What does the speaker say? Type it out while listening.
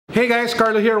Hey guys,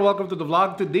 Carlo here. Welcome to the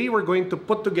vlog. Today we're going to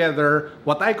put together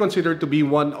what I consider to be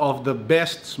one of the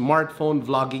best smartphone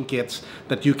vlogging kits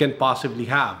that you can possibly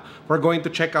have. We're going to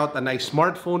check out a nice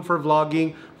smartphone for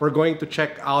vlogging. We're going to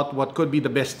check out what could be the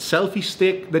best selfie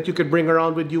stick that you could bring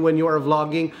around with you when you are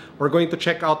vlogging. We're going to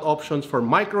check out options for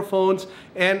microphones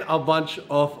and a bunch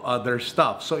of other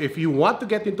stuff. So if you want to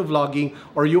get into vlogging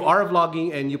or you are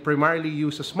vlogging and you primarily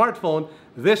use a smartphone,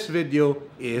 this video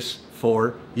is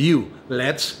for you.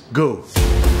 Let's go.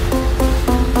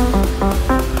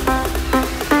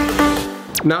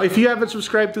 Now, if you haven't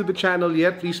subscribed to the channel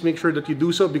yet, please make sure that you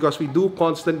do so because we do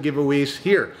constant giveaways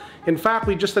here. In fact,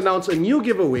 we just announced a new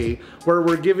giveaway where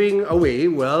we're giving away,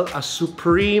 well, a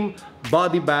Supreme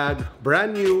body bag,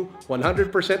 brand new,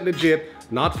 100% legit,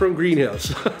 not from Green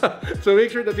Hills. So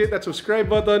make sure that you hit that subscribe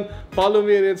button, follow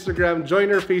me on Instagram,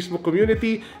 join our Facebook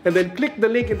community, and then click the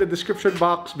link in the description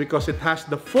box because it has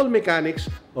the full mechanics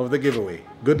of the giveaway.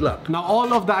 Good luck. Now,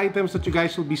 all of the items that you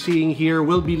guys will be seeing here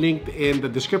will be linked in the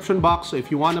description box. So if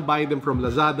you want to buy them from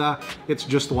Lazada, it's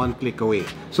just one click away.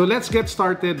 So let's get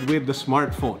started with the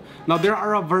smartphone. Now, there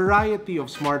are a variety of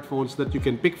smartphones that you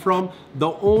can pick from.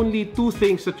 The only two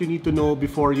things that you need to know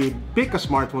before you pick a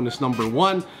smartphone is number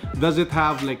one, does it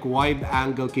have like wide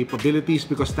angle capabilities,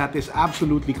 because that is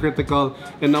absolutely critical,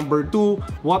 and number two,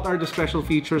 what are the special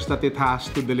features that it has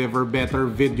to deliver better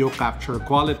video capture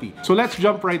quality. So let's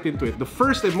jump right into it. The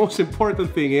first and most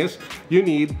important thing is you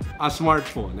need a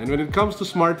smartphone, and when it comes to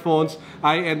smartphones,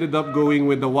 I ended up going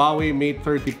with the Huawei Mate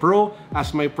 30 Pro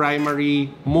as my primary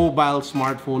mobile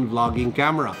smartphone vlogging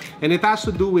camera, and it has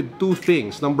to do with two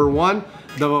things. Number one,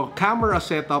 the camera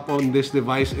setup on this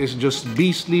device is just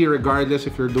beastly regardless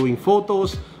if you're doing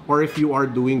photos or if you are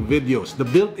doing videos. The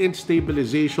built-in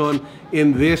stabilization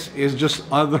in this is just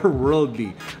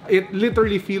otherworldly. It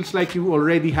literally feels like you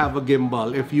already have a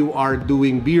gimbal if you are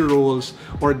doing B-rolls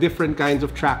or different kinds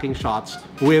of tracking shots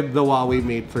with the Huawei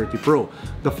Mate 30 Pro.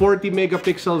 The 40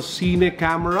 megapixel Cine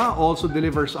camera also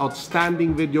delivers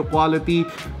outstanding video quality,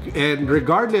 and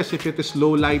regardless if it is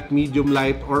low light, medium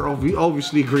light, or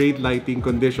obviously great lighting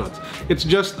conditions. It's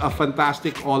just a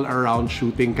fantastic all-around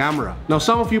shooting camera. Now,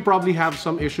 some of you probably have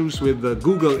some issues with the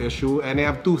Google issue, and I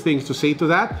have two things to say to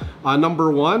that.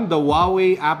 Number one, the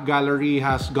Huawei app gallery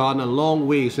has gone a long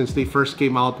way since they first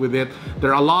came out with it.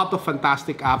 There are a lot of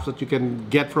fantastic apps that you can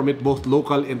get from it, both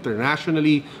local,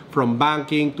 internationally, from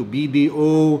banking to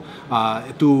BDO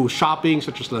to shopping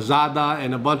such as Lazada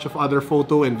and a bunch of other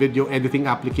photo and video editing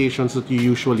applications that you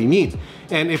usually need.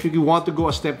 And if you want to go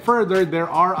a step further, there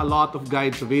are a lot of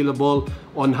guides available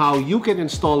on how you can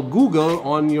install Google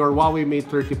on your Huawei Mate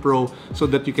 30 Pro so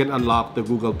that you can unlock the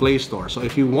Google Play Store. So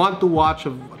if you want to watch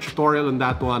a tutorial on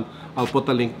that one, I'll put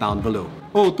a link down below.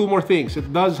 Oh, two more things.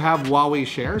 It does have Huawei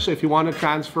Share, so if you want to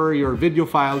transfer your video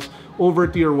files over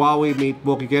to your Huawei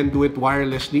MateBook, you can do it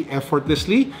wirelessly,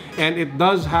 effortlessly. And it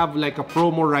does have like a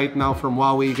promo right now from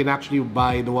Huawei. You can actually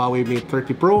buy the Huawei Mate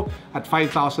 30 Pro at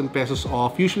 5,000 pesos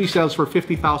off. Usually sells for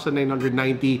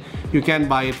 50,990. You can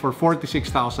buy it for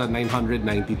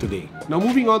 46,990 today. Now,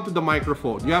 moving on to the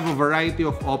microphone. You have a variety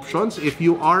of options. If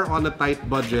you are on a tight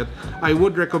budget, I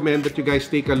would recommend that you guys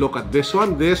take a look at this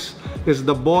one. This is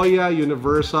the Boya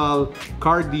Universal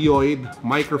Cardioid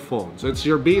microphone. So it's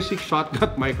your basic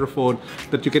shotgun microphone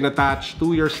that you can attach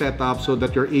to your setup so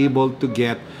that you're able to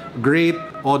get great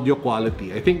audio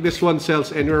quality. I think this one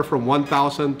sells anywhere from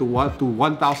 1,000 to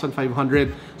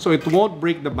 1,500, so it won't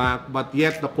break the bank, but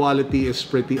yet the quality is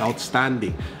pretty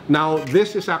outstanding. Now,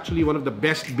 this is actually one of the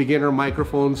best beginner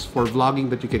microphones for vlogging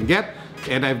that you can get,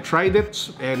 and I've tried it,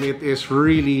 and it is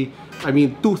really, I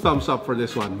mean, 2 thumbs up for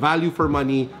this one. Value for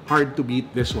money, hard to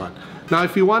beat this one. Now,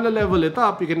 if you want to level it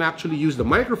up, you can actually use the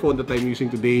microphone that I'm using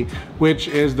today, which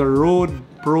is the Rode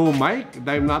Pro mic, if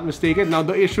I'm not mistaken. Now,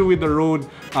 the issue with the Rode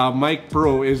Mic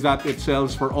Pro is that it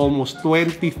sells for almost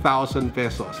 20,000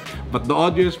 pesos. But the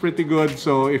audio is pretty good,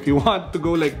 so if you want to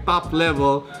go like top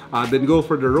level, then go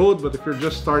for the Rode. But if you're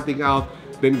just starting out,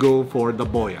 then go for the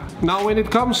Boya. Now, when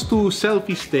it comes to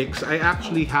selfie sticks, I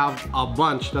actually have a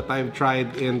bunch that I've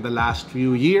tried in the last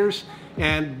few years,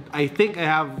 and I think I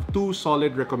have 2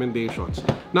 solid recommendations.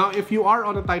 Now, if you are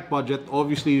on a tight budget,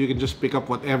 obviously you can just pick up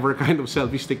whatever kind of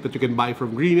selfie stick that you can buy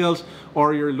from Green Hills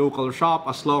or your local shop,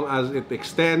 as long as it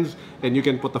extends and you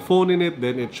can put a phone in it,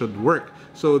 then it should work.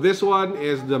 So this one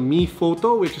is the Mi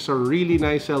Photo, which is a really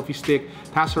nice selfie stick.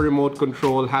 It has a remote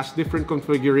control, has different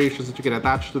configurations that you can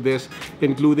attach to this,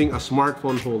 including a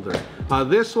smartphone holder.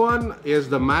 This one is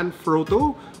the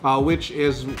Manfrotto, which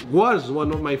was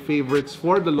one of my favorites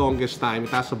for the longest time. It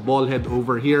has a ball head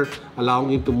over here,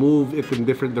 allowing you to move it in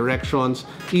different directions,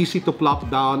 easy to plop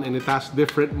down, and it has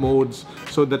different modes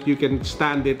so that you can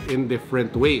stand it in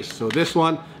different ways. So this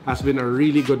one has been a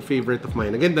really good favorite of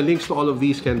mine. Again, the links to all of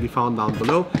these can be found down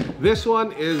below. This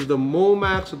one is the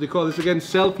Momax, what they call this again,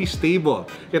 selfie stable.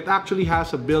 It actually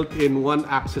has a built-in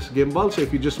one-axis gimbal, so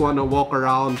if you just want to walk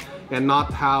around and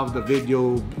not have the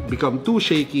video become too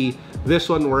shaky, this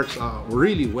one works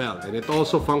really well. And it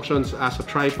also functions as a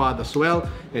tripod as well,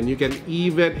 and you can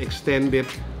even extend it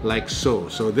like so.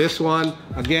 So this one,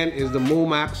 again, is the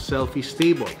Momax Selfie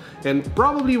Stable. And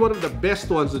probably one of the best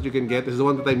ones that you can get is the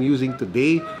one that I'm using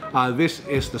today. This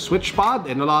is the Switch Pod,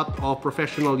 and a lot of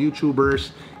professional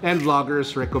YouTubers and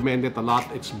vloggers recommend it a lot.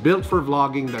 It's built for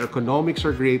vlogging. The ergonomics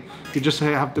are great. You just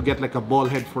have to get like a ball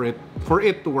head for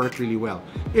it to work really well.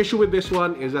 Issue with this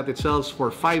one is that it sells for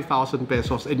 5,000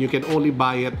 pesos, and you can only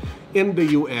buy it in the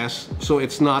US, so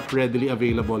it's not readily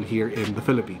available here in the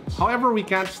Philippines. However, we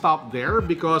can't stop there,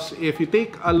 because if you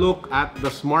take a look at the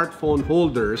smartphone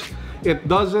holders, it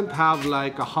doesn't have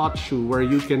like a hot shoe where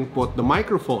you can put the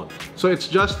microphone. So it's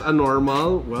just a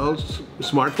normal, well,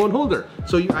 smartphone holder.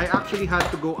 So I actually had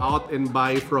to go out and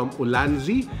buy from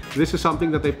Ulanzi. This is something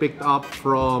that I picked up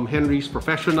from Henry's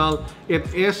Professional.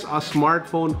 It is a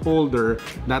smartphone holder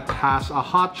that has a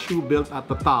hot shoe built at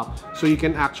the top, so you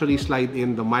can actually slide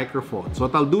in the microphone. So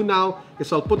what I'll do now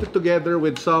is I'll put it together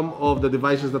with some of the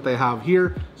devices that I have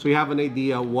here, so you have an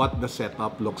idea what the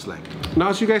setup looks like. Now,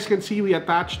 as you guys can see, we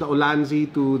attached the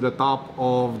Ulanzi to the top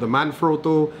of the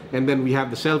Manfrotto, and then we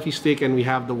have the selfie stick, and we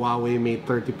have the Huawei Mate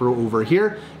 30 Pro over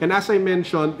here. And as I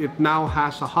mentioned, it now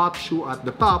has a hot shoe at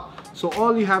the top, so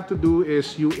all you have to do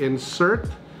is you insert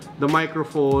the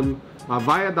microphone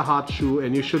via the hot shoe,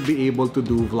 and you should be able to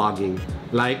do vlogging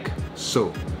like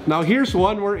so. Now, here's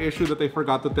one more issue that I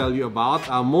forgot to tell you about.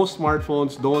 Most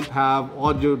smartphones don't have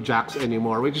audio jacks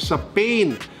anymore, which is a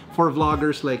pain for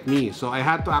vloggers like me. So I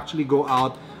had to actually go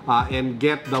out and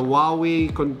get the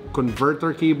Huawei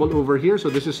converter cable over here. So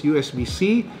this is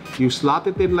USB-C. You slot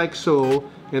it in like so,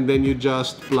 and then you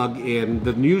just plug in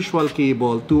the usual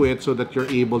cable to it so that you're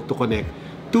able to connect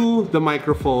to the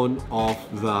microphone of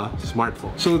the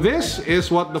smartphone. So this is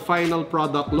what the final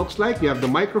product looks like. You have the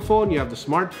microphone, you have the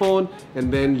smartphone,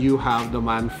 and then you have the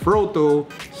Manfrotto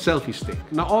selfie stick.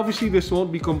 Now, obviously, this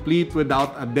won't be complete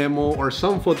without a demo or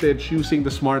some footage using the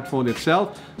smartphone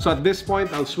itself. So at this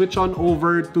point, I'll switch on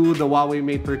over to the Huawei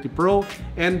Mate 30 Pro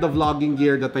and the vlogging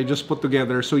gear that I just put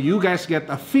together, so you guys get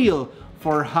a feel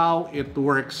for how it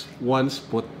works once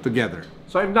put together.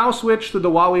 So I've now switched to the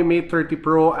Huawei Mate 30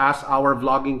 Pro as our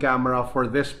vlogging camera for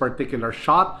this particular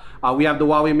shot. We have the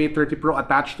Huawei Mate 30 Pro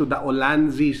attached to the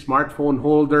Ulanzi smartphone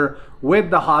holder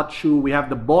with the hot shoe. We have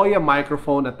the Boya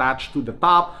microphone attached to the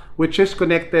top, which is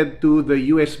connected to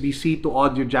the USB-C to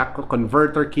audio jack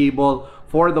converter cable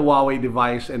for the Huawei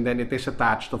device, and then it is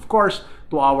attached, of course,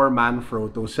 to our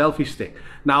Manfrotto selfie stick.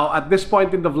 Now, at this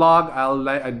point in the vlog,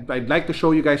 I'd like to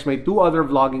show you guys my two other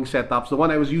vlogging setups. The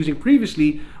one I was using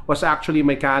previously was actually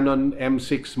my Canon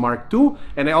M6 Mark II,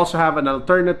 and I also have an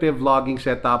alternative vlogging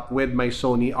setup with my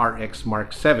Sony RX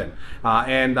Mark VII.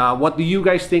 What do you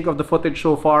guys think of the footage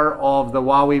so far of the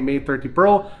Huawei Mate 30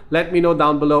 Pro? Let me know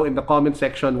down below in the comment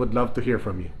section. Would love to hear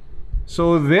from you.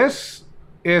 So this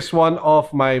is one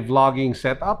of my vlogging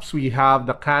setups. We have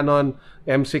the Canon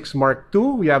M6 Mark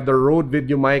II. We have the Rode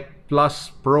VideoMic Plus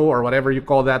Pro, or whatever you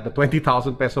call that, the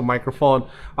 20,000 peso microphone.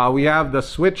 We have the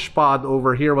Switch Pod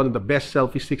over here, one of the best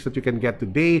selfie sticks that you can get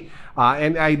today.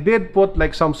 And I did put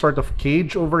like some sort of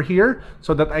cage over here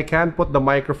so that I can put the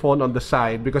microphone on the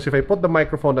side, because if I put the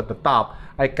microphone at the top,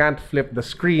 I can't flip the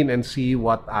screen and see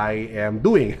what I am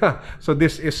doing. So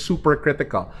this is super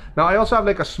critical. Now, I also have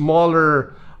like a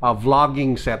smaller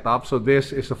vlogging setup. So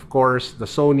this is, of course, the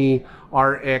Sony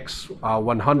RX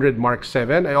 100 Mark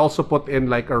VII. I also put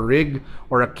in like a rig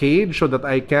or a cage so that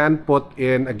I can put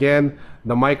in, again,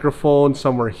 the microphone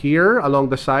somewhere here along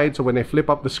the side, so when I flip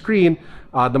up the screen,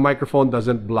 the microphone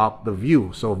doesn't block the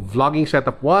view. So vlogging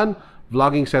setup 1,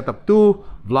 vlogging setup 2,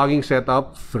 vlogging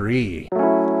setup 3.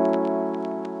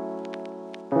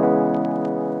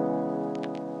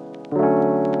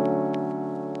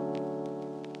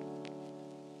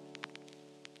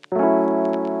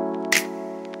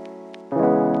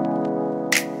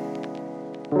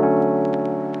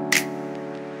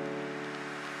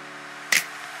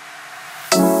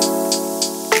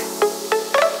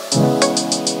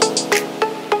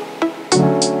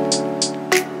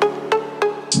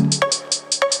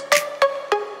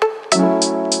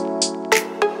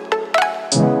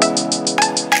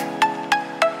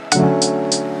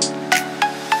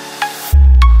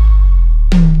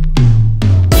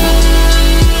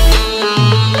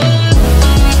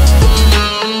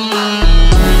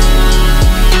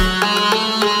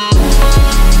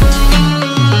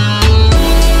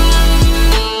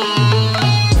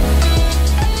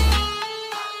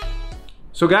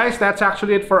 So guys, that's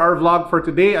actually it for our vlog for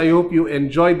today. I hope you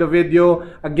enjoyed the video.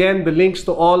 Again, the links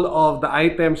to all of the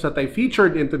items that I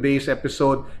featured in today's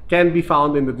episode can be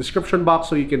found in the description box,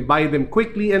 so you can buy them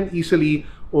quickly and easily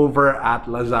over at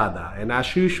Lazada. And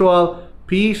as usual,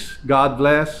 peace, God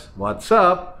bless, what's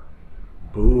up,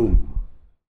 boom.